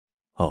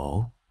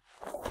哦，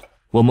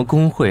我们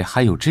工会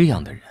还有这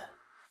样的人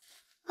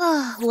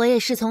啊！我也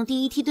是从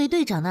第一梯队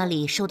队长那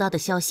里收到的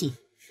消息，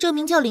这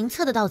名叫林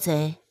策的盗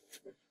贼，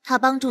他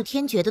帮助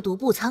天爵的独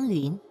步苍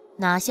云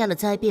拿下了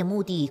灾变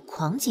墓地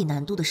狂级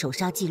难度的首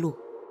杀记录。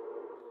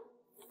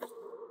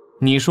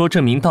你说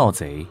这名盗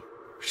贼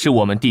是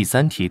我们第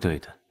3梯队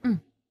的？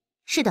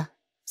是的，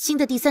新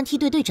的第3梯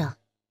队队长，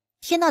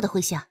天纳的麾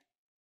下。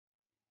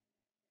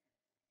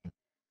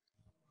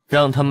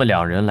让他们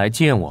2人来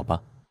见我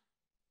吧。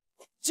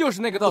就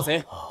是那个盗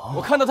贼，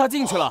我看到他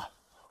进去了。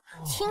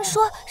听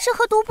说是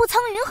和独步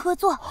苍云合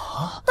作，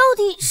到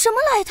底什么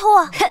来头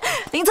啊？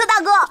林策大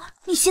哥，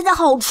你现在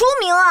好出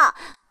名啊！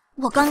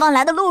我刚刚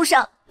来的路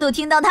上都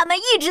听到他们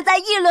一直在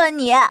议论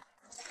你。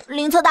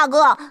林策大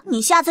哥，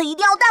你下次一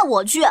定要带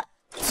我去。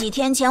几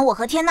天前我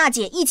和天娜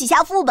姐一起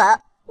下副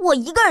本，我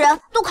一个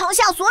人都扛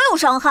下所有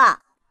伤害。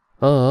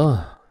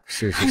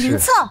是。林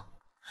策，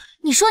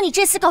你说你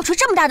这次搞出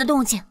这么大的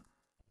动静，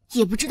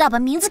也不知道把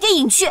名字给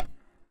隐去。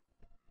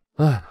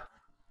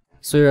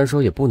虽然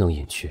说也不能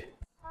隐去。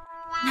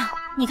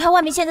你看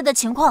外面现在的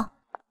情况，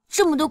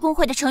这么多工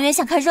会的成员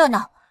想看热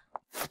闹，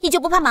你就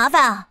不怕麻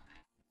烦啊？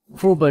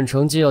副本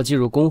成绩要记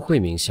入工会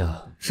名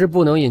下，是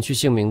不能隐去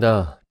姓名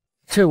的。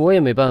这我也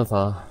没办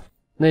法。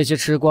那些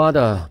吃瓜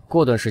的，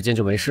过段时间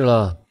就没事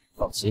了，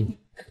放心。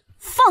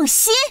放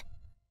心？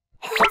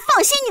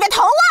放心你的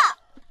头啊！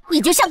你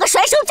就像个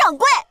甩手掌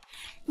柜，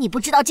你不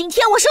知道今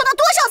天我收到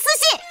多少私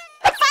信，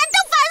烦都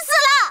烦死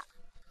了。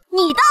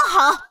你倒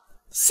好，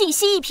信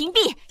息一屏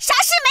蔽，啥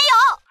事没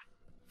有。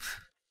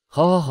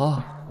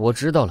好，我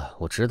知道了。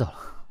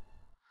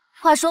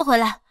话说回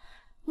来，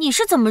你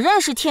是怎么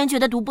认识天爵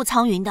的独步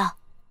苍云的？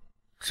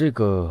这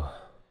个……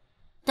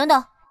等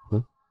等，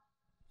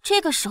这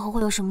个时候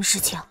会有什么事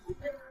情？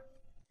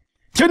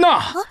天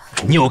娜，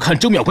你有看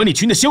征秒管理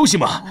群的消息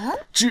吗？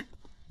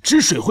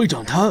知水会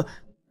长他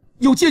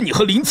要见你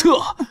和林策。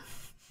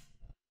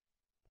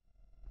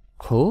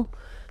哦，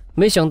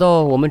没想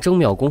到我们征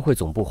秒工会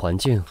总部环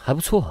境还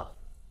不错啊，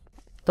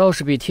倒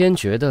是比天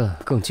爵的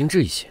更精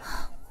致一些。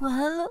完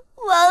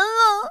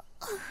了！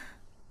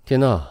天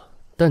娜，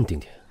淡定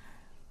点，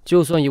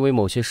就算因为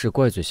某些事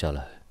怪罪下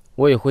来，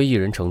我也会一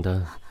人承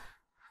担。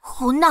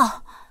胡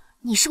闹！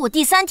你是我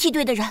第3梯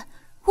队的人，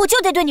我就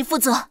得对你负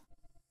责。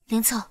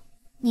林策，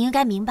你应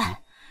该明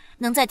白，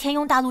能在天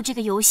庸大陆这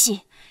个游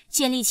戏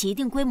建立起一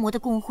定规模的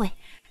工会，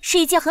是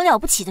一件很了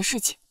不起的事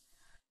情。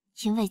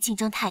因为竞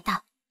争太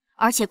大，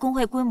而且工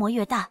会规模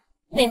越大，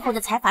背后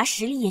的财阀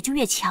实力也就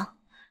越强，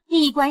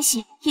利益关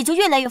系也就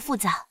越来越复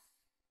杂。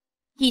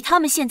以他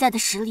们现在的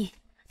实力，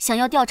想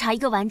要调查一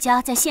个玩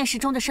家在现实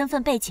中的身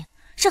份背景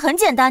是很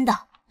简单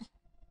的，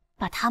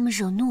把他们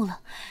惹怒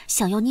了，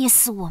想要捏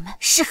死我们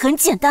是很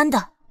简单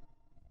的。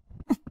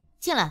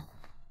进来。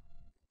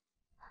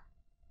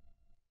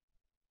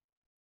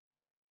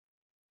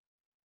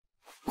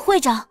会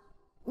长，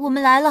我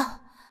们来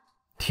了。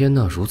天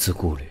娜如此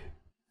顾虑，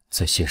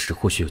在现实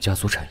或许有家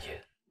族产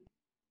业，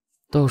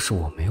倒是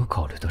我没有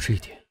考虑到这一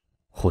点，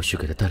或许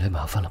给他带来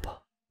麻烦了吧。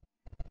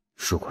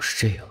如果是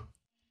这样，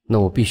那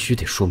我必须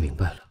得说明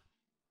白了。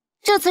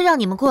这次让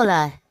你们过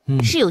来，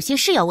是有些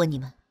事要问你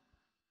们。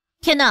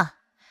天娜，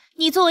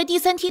你作为第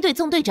3梯队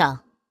纵队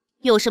长，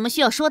有什么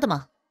需要说的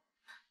吗？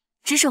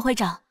直属会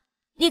长，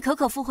厉可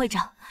可副会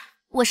长，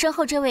我身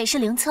后这位是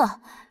凌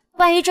策。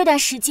关于这段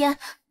时间，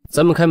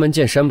咱们开门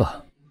见山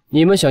吧。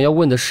你们想要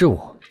问的是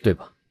我，对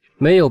吧？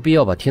没有必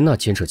要把天娜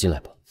牵扯进来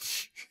吧？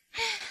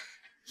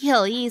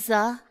有意思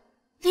啊，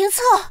凌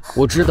策。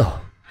我知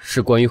道，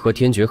是关于和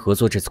天爵合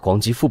作这次狂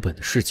击副本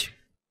的事情。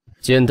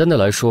简单的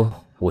来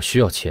说，我需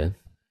要钱，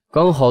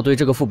刚好对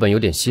这个副本有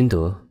点心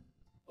得，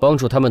帮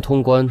助他们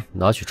通关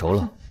拿取酬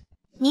劳。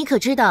你可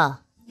知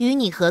道，与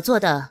你合作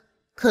的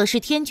可是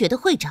天爵的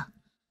会长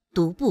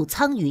独步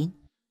苍云。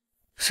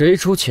谁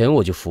出钱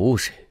我就服务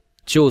谁，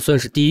就算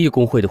是第1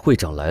工会的会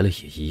长来了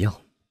也一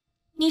样。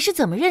你是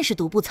怎么认识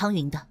独步苍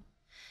云的？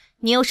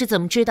你又是怎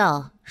么知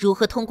道如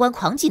何通关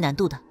狂级难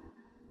度的？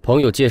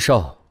朋友介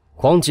绍，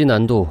狂级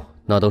难度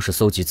那都是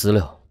搜集资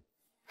料。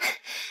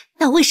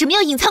那为什么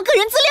要隐藏个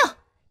人资料？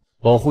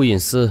保护隐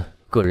私，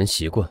个人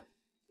习惯。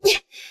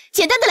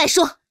简单的来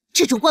说，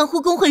这种关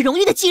乎工会荣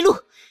誉的记录，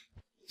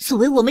作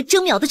为我们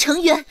征秒的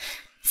成员，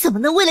怎么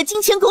能为了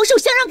金钱拱手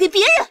相让给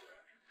别人？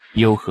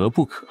有何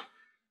不可？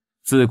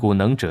自古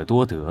能者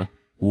多得，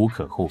无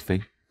可厚非。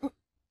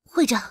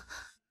会长，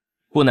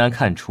不难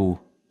看出，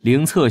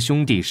凌策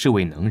兄弟是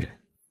位能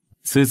人。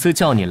此次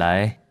叫你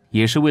来，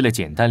也是为了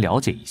简单了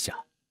解一下，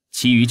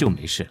其余就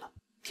没事了。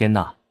天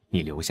娜，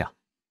你留下，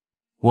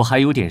我还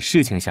有点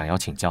事情想要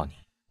请教你。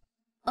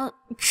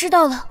知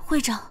道了，会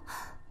长。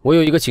我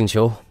有一个请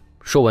求，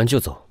说完就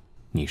走。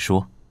你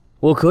说。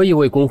我可以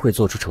为工会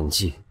做出成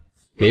绩，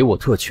给我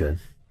特权。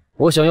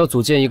我想要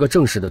组建一个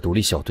正式的独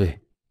立小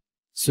队，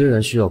虽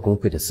然需要工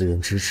会的资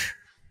源支持，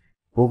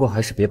不过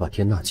还是别把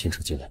天娜牵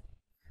扯进来。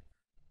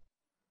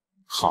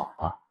好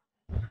啊，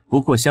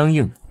不过相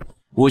应，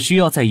我需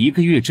要在1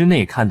个月之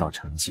内看到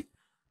成绩，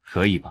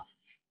可以吧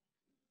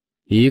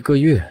？1个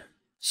月，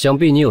想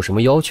必你有什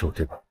么要求，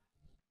对吧？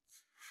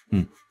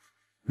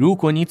如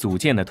果你组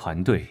建的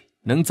团队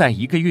能在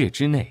1个月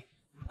之内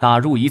打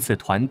入一次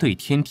团队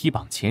天梯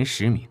榜前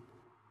10名，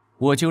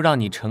我就让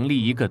你成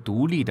立一个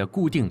独立的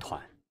固定团。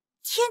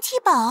天梯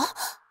榜，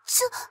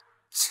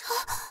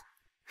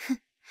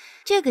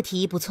这个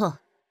提议不错。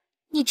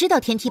你知道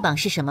天梯榜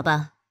是什么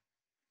吧？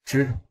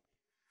知。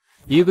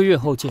1个月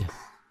后见。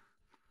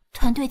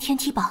团队天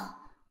梯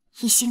榜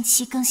1星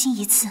期更新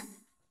1次，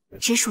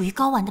只属于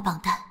高玩的榜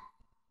单。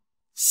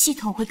系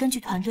统会根据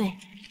团队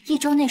1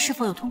周内是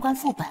否有通关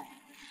副本，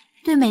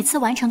对每次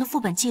完成的副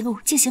本记录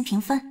进行评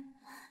分。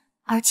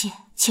而且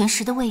前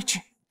10的位置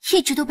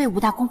一直都被5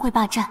大公会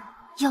霸占，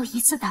要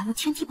一次打入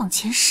天梯榜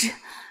前10，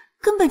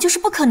根本就是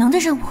不可能的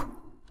任务。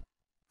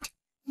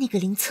那个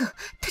林策，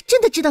他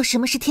真的知道什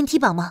么是天梯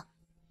榜吗？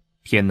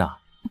天哪！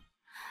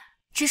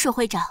知水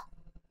会长，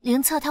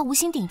林策他无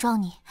心顶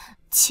撞你，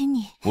请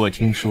你……我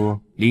听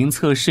说林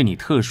策是你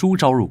特殊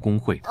招入工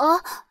会的。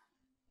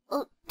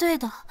对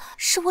的，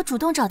是我主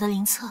动找的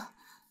林策。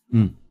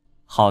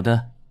好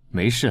的，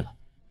没事了。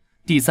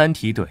第3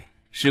梯队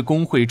是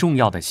工会重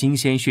要的新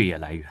鲜血液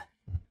来源，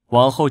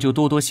往后就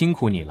多多辛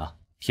苦你了，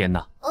天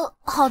哪。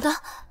好的，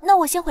那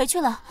我先回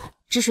去了。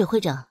知水会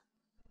长，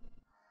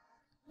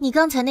你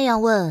刚才那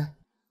样问，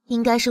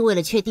应该是为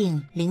了确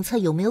定林策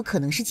有没有可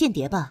能是间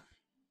谍吧？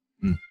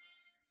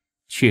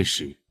确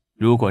实，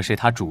如果是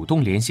他主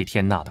动联系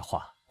天娜的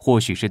话，或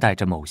许是带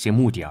着某些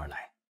目的而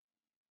来。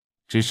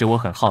只是我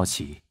很好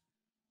奇，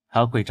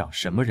他会找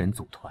什么人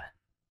组团？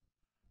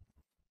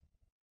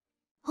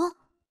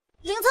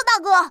林策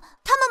大哥，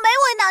他们没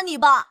为难你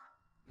吧？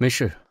没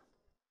事。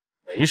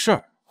没事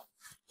儿，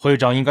会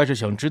长应该是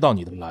想知道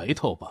你的来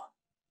头吧？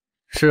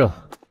是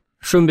啊，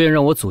顺便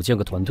让我组建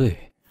个团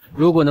队，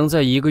如果能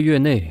在1个月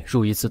内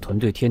入一次团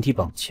队天梯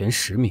榜前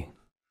10名，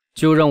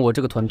就让我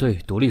这个团队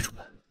独立出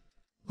来。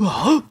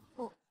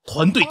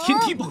团队天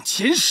梯榜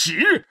前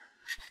10，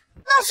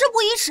那事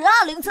不宜迟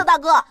啊，林策大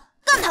哥，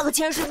干他个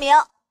前10名！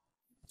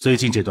最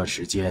近这段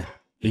时间，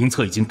林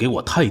策已经给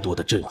我太多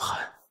的震撼。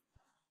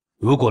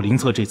如果林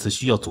策这次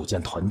需要组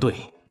建团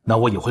队，那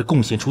我也会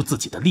贡献出自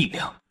己的力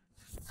量。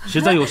实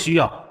在有需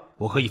要，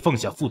我可以放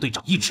下副队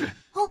长一职。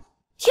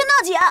天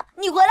娜姐，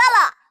你回来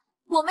了，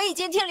我们已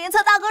经听林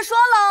策大哥说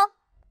了。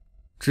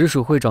直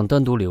属会长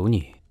单独留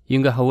你，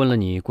应该还问了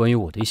你关于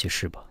我的一些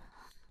事吧？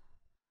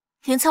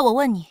林策，我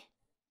问你，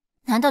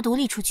难道独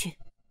立出去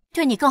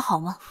对你更好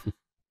吗？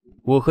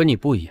我和你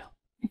不一样，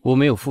我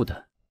没有负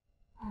担，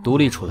独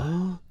立出来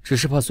只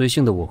是怕随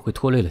性的我会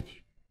拖累了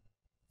你，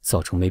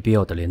造成没必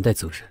要的连带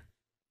责任。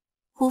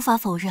无法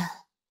否认，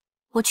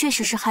我确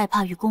实是害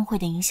怕与工会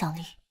的影响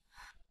力。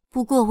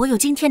不过我有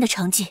今天的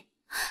成绩，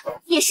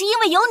也是因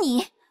为有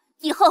你。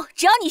以后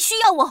只要你需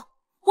要我，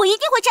我一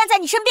定会站在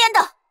你身边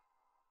的。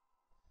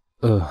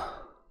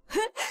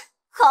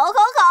好，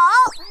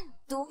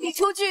独立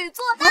出去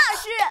做大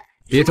事。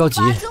别着急，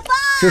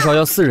至少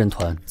要4人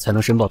团才能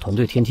申报团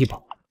队天梯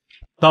榜。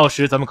到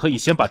时咱们可以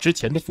先把之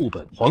前的副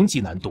本黄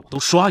级难度都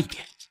刷一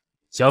遍，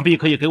想必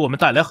可以给我们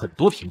带来很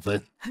多评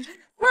分。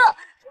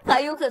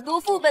还有很多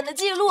副本的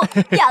记录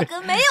压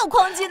根没有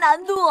矿级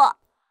难度。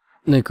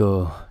那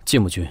个芥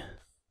末君，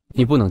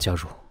你不能加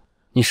入，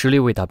你实力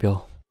未达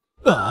标。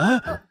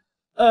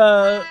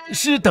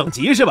是等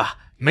级是吧？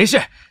没事，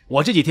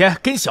我这几天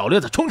跟小六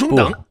子冲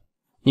等。不，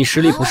你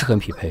实力不是很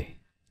匹配，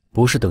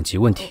不是等级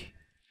问题。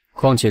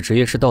况且职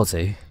业是盗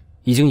贼，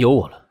已经有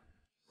我了，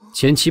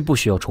前期不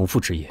需要重复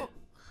职业。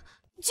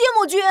芥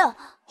末君，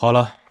好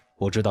了，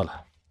我知道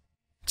了。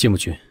芥末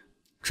君，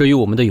这与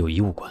我们的友谊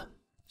无关，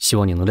希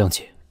望你能谅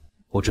解。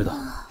我知道。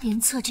林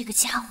策这个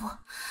家伙，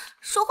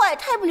说话也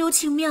太不留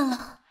情面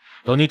了。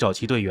等你找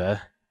齐队员，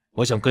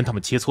我想跟他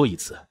们切磋一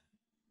次，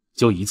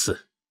就1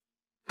次，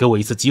给我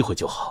1次机会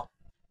就好。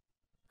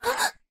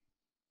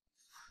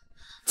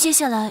接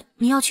下来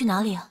你要去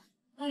哪里啊？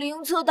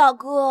林策大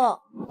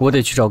哥，我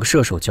得去找个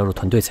射手加入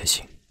团队才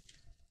行。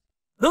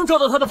能找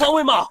到他的方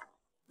位吗？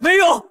没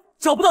有，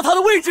找不到他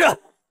的位置。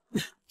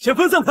先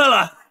分散开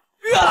来。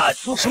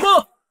什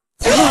么？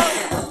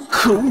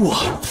可恶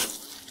啊！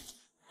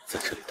在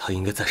这里他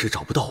应该暂时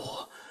找不到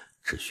我，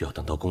只需要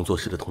等到工作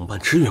室的同伴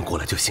支援过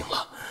来就行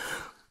了。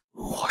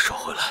话说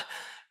回来，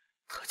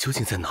他究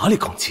竟在哪里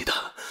攻击的？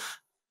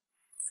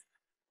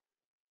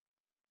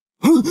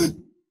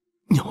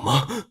鸟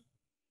吗？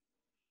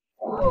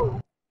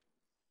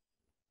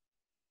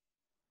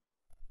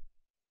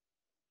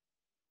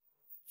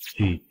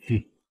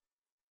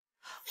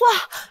哇，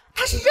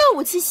他是热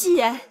武器系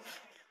耶！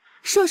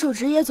射手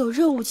职业走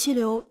热武器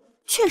流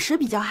确实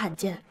比较罕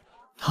见。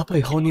他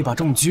背后那把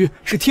重狙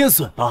是天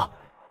隼吧？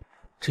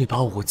这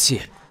把武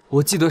器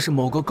我记得是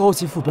某个高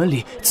级副本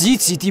里极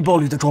其低爆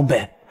率的装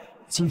备，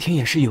今天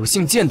也是有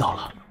幸见到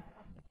了。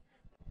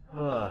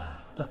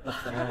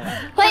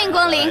欢迎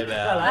光临，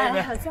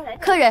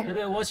客人，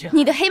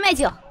你的黑麦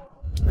酒。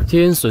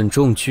天隼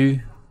重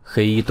狙，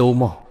黑衣兜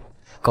帽，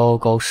高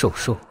高瘦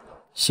瘦，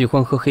喜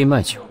欢喝黑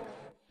麦酒。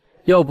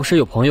要不是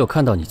有朋友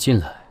看到你进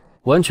来，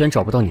完全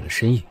找不到你的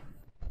身影。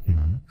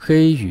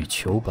黑羽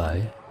裘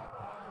白，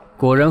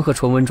果然和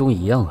传闻中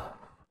一样啊，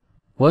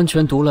完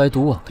全独来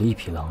独往的一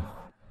匹狼。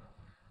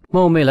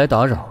冒昧来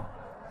打扰，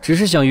只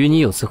是想与你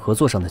有次合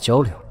作上的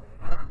交流。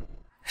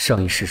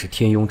上一世是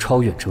天庸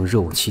超远征热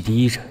武器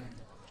第1人，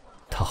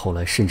他后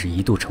来甚至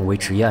一度成为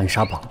职业暗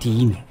杀榜第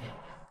1名。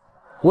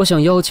我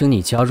想邀请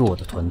你加入我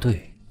的团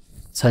队，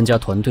参加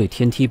团队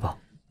天梯榜，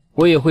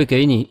我也会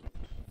给你。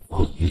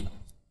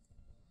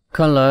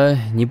看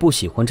来你不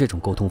喜欢这种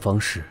沟通方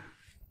式，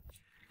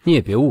你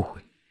也别误会，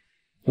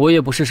我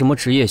也不是什么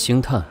职业星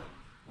探，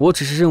我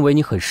只是认为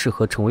你很适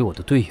合成为我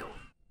的队友。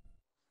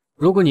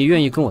如果你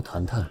愿意跟我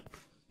谈谈，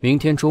明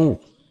天中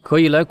午可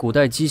以来古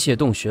代机械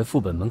洞穴副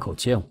本门口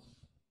见我。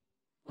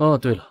哦，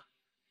对了，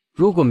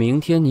如果明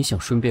天你想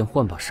顺便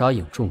换把沙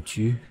影重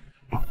狙，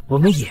我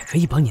们也可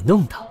以帮你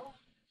弄他。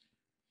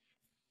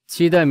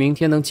期待明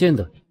天能见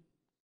到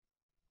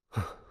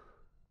你。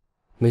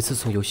每次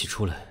从游戏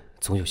出来，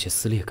总有些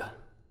撕裂感。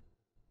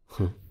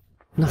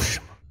那是什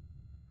么？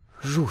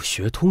入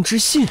学通知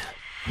信！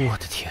我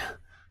的天，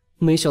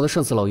没想到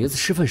上次老爷子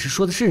吃饭时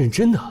说的是认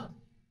真的。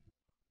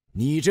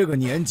你这个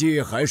年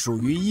纪还属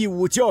于义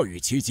务教育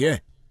期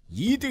间，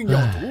一定要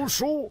读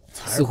书。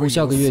似乎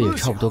下个月也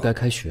差不多该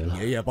开学了。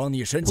爷爷帮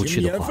你申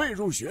请免费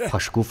入学，怕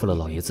是辜负了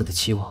老爷子的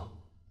期望。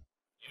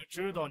你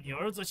知道你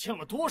儿子欠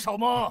了多少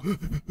吗？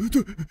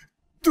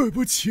对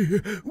不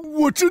起，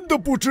我真的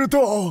不知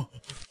道。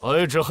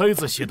白纸黑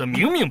字写的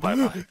明明白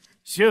白，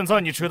现在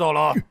你知道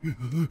了。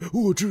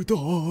我知道。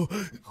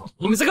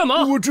你们在干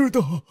嘛？我知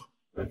道。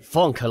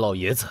放开老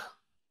爷子！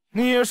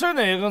你是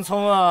哪根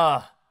葱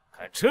啊？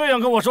敢这样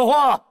跟我说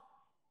话？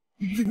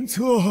林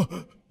策，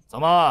怎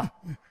么？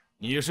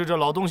你是这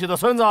老东西的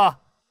孙子？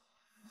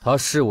他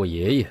是我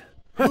爷爷。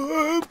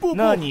不，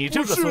那你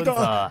这个孙子，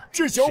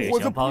这小伙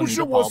子不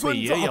是我孙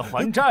子，爷爷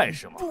还债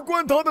是吗？不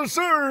关他的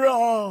事儿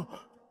啊！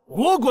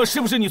我管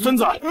是不是你孙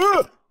子？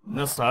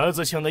那死儿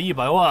子欠的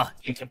100万，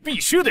今天必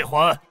须得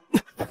还！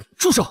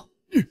住手！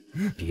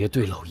别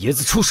对老爷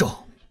子出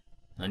手！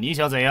那你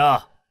想怎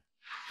样？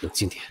冷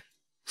静点，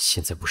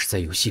现在不是在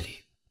游戏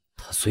里，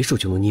他随手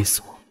就能捏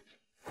死我。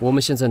我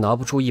们现在拿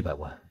不出100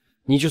万，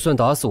你就算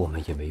打死我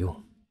们也没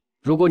用。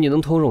如果你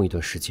能通融一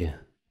段时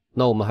间，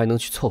那我们还能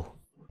去凑合。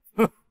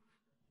哼，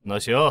那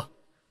行，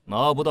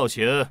拿不到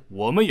钱，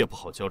我们也不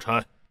好交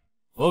差。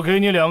我给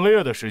你2个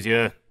月的时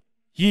间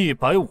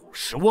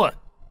，150万，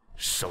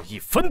少1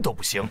分都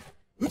不行。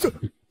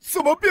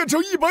怎么变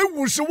成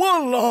150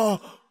万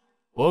了？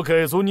我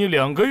给足你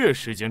2个月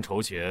时间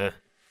筹钱，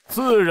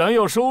自然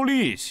要收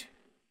利息。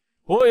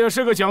我也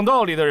是个讲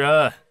道理的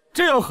人，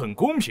这样很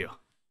公平。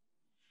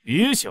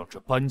别想着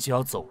搬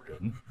家走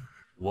人，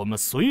我们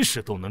随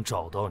时都能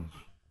找到你。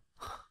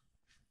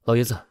老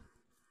爷子，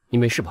你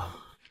没事吧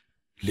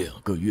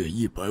？2个月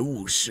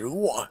150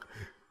万，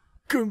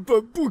根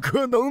本不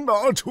可能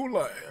拿出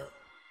来啊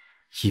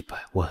！100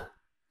万，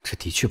这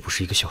的确不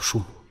是一个小数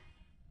目。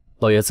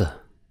老爷子，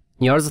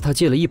你儿子他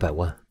借了100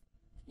万，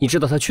你知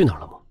道他去哪儿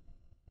了吗？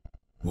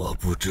我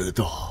不知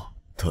道，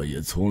他也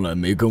从来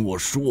没跟我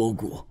说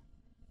过。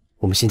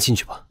我们先进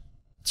去吧，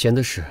钱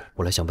的事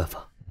我来想办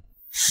法。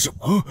什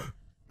么？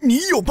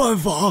你有办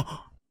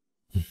法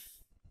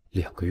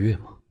？2个月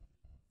吗？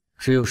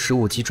只有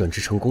15级转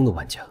职成功的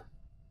玩家，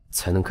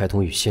才能开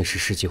通与现实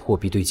世界货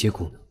币对接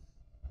功能。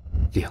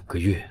2个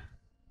月，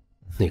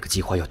那个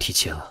计划要提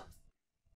前了。